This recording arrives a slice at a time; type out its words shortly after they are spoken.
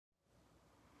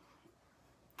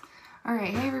All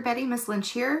right, hey everybody, Miss Lynch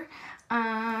here.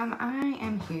 I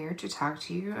am here to talk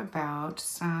to you about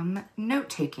some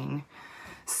note-taking.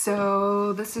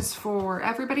 So this is for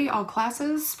everybody, all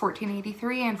classes,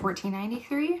 1483 and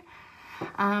 1493.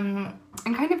 And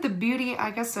kind of the beauty, I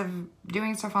guess, of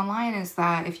doing stuff online is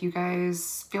that if you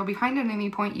guys feel behind at any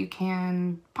point, you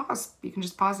can pause. You can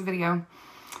just pause the video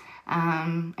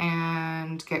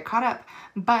and get caught up.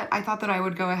 But I thought that I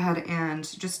would go ahead and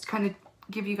just kind of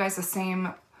give you guys the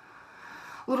same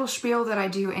little spiel that I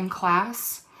do in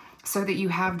class so that you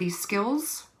have these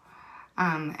skills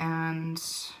and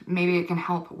maybe it can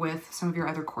help with some of your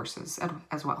other courses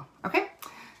as well. Okay,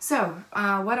 so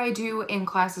what I do in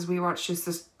class is we watch just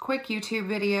this quick YouTube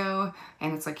video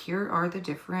and it's like, here are the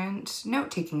different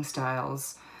note-taking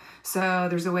styles. So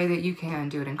there's a way that you can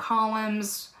do it in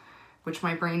columns, which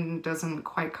my brain doesn't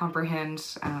quite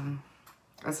comprehend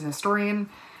as a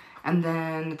historian. And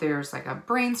then there's like a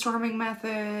brainstorming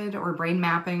method, or brain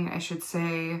mapping, I should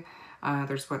say.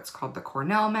 There's what's called the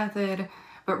Cornell method.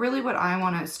 But really what I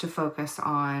want us to focus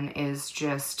on is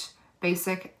just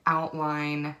basic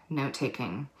outline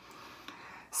note-taking.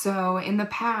 So in the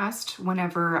past,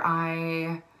 whenever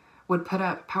I would put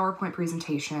up PowerPoint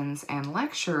presentations and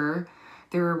lecture,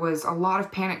 there was a lot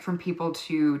of panic from people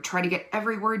to try to get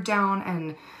every word down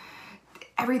and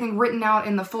everything written out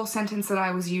in the full sentence that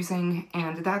I was using,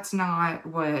 and that's not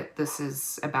what this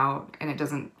is about, and it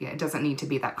doesn't need to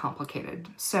be that complicated.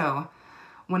 So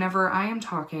whenever I am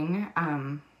talking,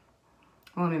 well,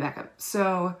 let me back up.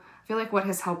 So I feel like what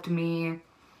has helped me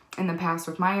in the past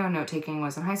with my own note-taking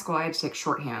was in high school I had to take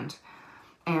shorthand,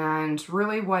 and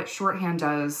really what shorthand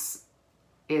does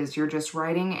is you're just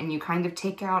writing and you kind of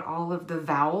take out all of the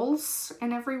vowels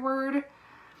in every word.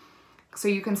 So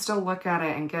you can still look at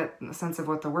it and get a sense of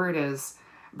what the word is.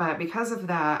 But because of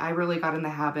that, I really got in the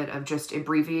habit of just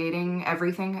abbreviating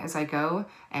everything as I go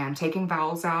and taking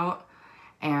vowels out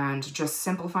and just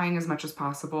simplifying as much as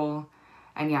possible.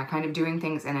 And yeah, kind of doing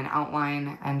things in an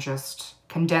outline and just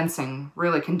condensing,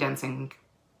 really condensing,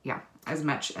 yeah, as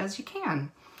much as you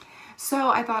can. So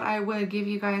I thought I would give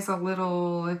you guys a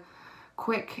little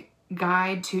quick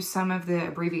guide to some of the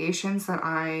abbreviations that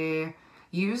I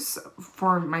use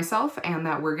for myself and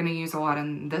that we're going to use a lot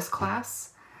in this class.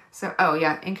 So, oh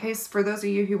yeah, in case for those of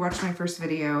you who watched my first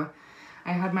video,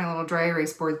 I had my little dry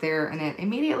erase board there and it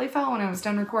immediately fell when I was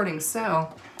done recording.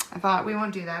 So I thought we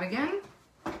won't do that again.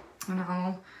 And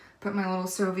I'll put my little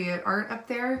Soviet art up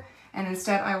there and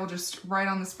instead I will just write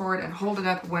on this board and hold it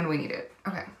up when we need it.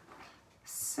 Okay,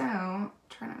 so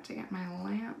try not to get my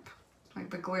lamp, like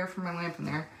the glare from my lamp in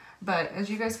there. But as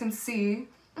you guys can see,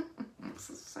 this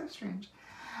is so strange.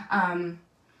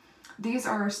 These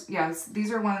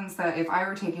are ones that if I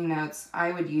were taking notes,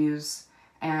 I would use,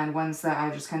 and ones that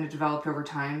I've just kind of developed over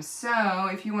time. So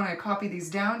if you want to copy these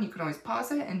down, you can always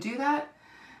pause it and do that.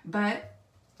 But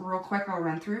real quick, I'll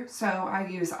run through. So I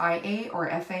use IA or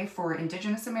FA for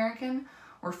Indigenous American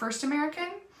or First American.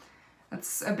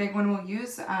 That's a big one we'll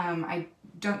use. I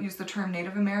don't use the term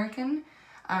Native American.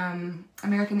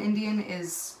 American Indian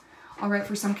is all right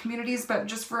for some communities, but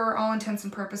just for all intents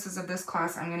and purposes of this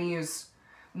class, I'm going to use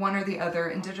one or the other,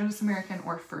 Indigenous American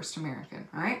or First American,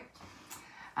 all right?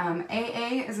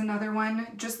 AA is another one.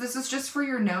 This is just for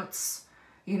your notes,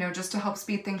 you know, just to help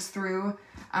speed things through.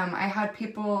 I had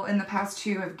people in the past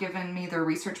who have given me their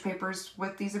research papers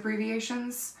with these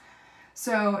abbreviations.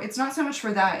 So it's not so much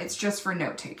for that, it's just for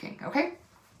note-taking, okay?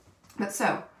 But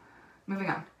so,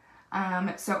 moving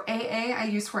on. So AA I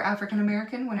use for African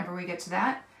American whenever we get to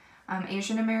that.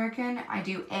 Asian American, I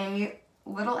do A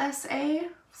little SA,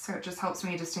 so it just helps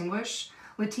me distinguish.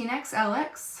 Latinx,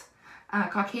 LX.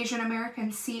 Caucasian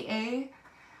American, CA.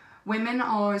 Women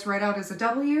I'll always write out as a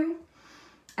W.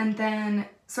 And then,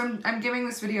 so I'm giving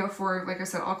this video for, like I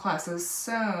said, all classes,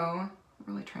 so I'm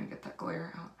really trying to get that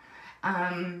glare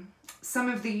out. Some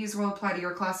of these will apply to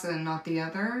your class and not the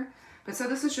other. But so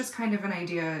this is just kind of an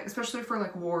idea, especially for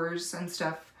like wars and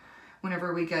stuff,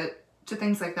 whenever we get to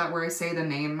things like that where I say the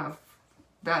name of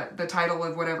the title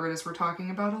of whatever it is we're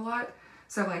talking about a lot.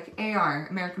 So like AR,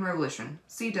 American Revolution,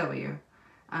 CW,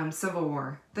 Civil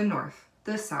War, the North,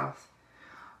 the South.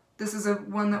 This is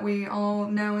one that we all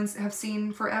know and have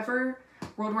seen forever.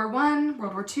 World War I,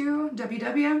 World War II,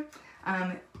 WW.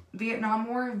 Vietnam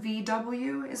War,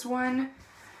 VW is one.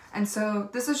 And so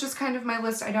this is just kind of my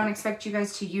list. I don't expect you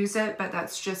guys to use it, but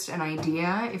that's just an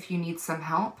idea if you need some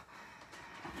help.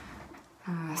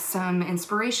 Some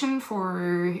inspiration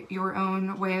for your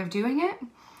own way of doing it.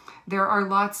 There are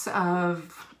lots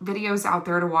of videos out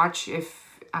there to watch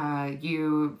if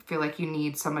you feel like you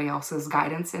need somebody else's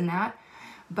guidance in that.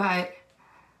 But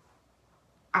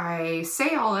I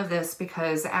say all of this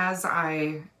because as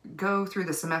I go through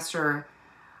the semester,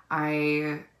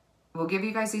 I will give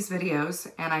you guys these videos,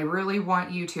 and I really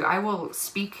want you to, I will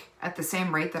speak at the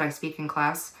same rate that I speak in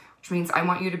class, which means I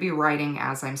want you to be writing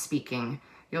as I'm speaking.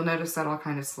 You'll notice that I'll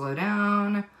kind of slow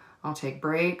down, I'll take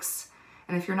breaks,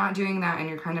 and if you're not doing that and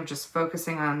you're kind of just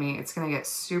focusing on me, it's gonna get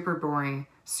super boring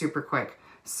super quick.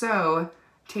 So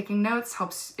taking notes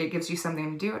helps, it gives you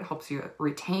something to do, it helps you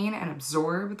retain and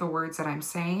absorb the words that I'm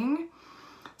saying.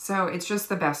 So it's just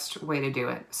the best way to do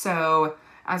it. So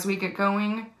as we get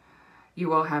going, you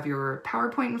will have your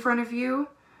PowerPoint in front of you.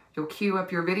 You'll queue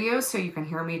up your videos so you can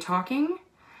hear me talking,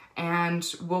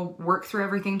 and we'll work through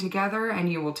everything together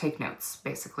and you will take notes,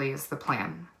 basically is the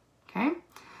plan, okay?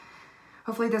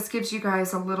 Hopefully this gives you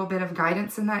guys a little bit of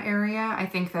guidance in that area. I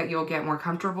think that you'll get more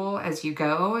comfortable as you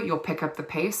go. You'll pick up the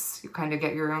pace, you kind of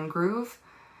get your own groove.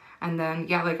 And then,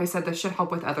 yeah, like I said, this should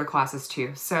help with other classes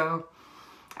too. So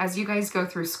as you guys go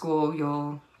through school,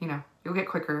 you'll get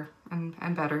quicker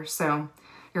and better. So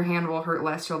your hand will hurt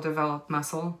less, you'll develop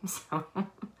muscle. So,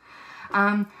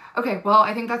 okay, well,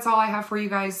 I think that's all I have for you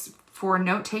guys for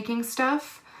note-taking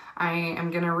stuff. I am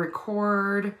gonna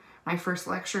record my first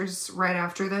lectures right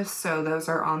after this, so those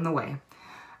are on the way.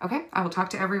 Okay, I will talk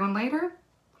to everyone later.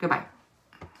 Goodbye.